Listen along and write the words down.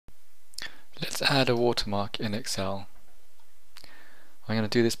Let's add a watermark in Excel. I'm going to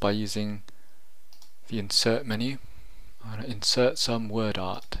do this by using the Insert menu. I'm going to insert some word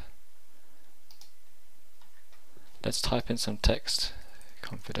art. Let's type in some text,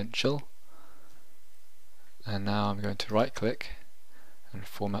 confidential, and now I'm going to right click and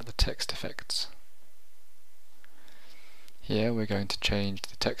format the text effects. Here we're going to change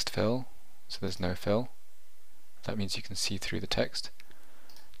the text fill, so there's no fill. That means you can see through the text.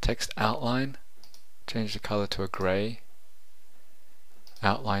 Text outline, change the color to a grey.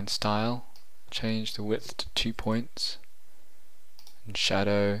 Outline style, change the width to 2 points. And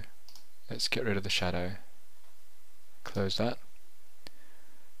shadow, let's get rid of the shadow. Close that.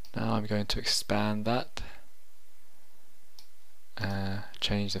 Now I'm going to expand that.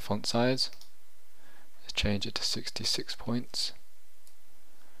 Change the font size. Let's change it to 66 points.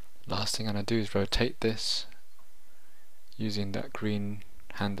 Last thing I'm going to do is rotate this using that green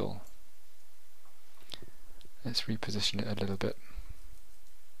handle. Let's reposition it a little bit.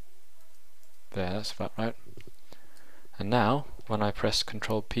 There, that's about right. And now, when I press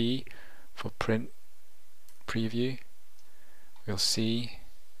Ctrl P for print preview, we'll see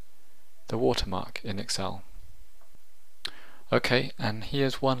the watermark in Excel. Okay, and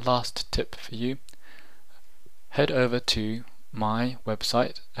here's one last tip for you. Head over to my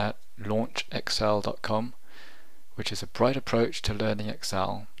website at launchexcel.com, which is a bright approach to learning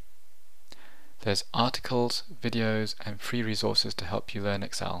Excel. There's articles, videos, and free resources to help you learn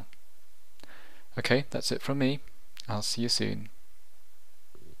Excel. Okay, that's it from me. I'll see you soon.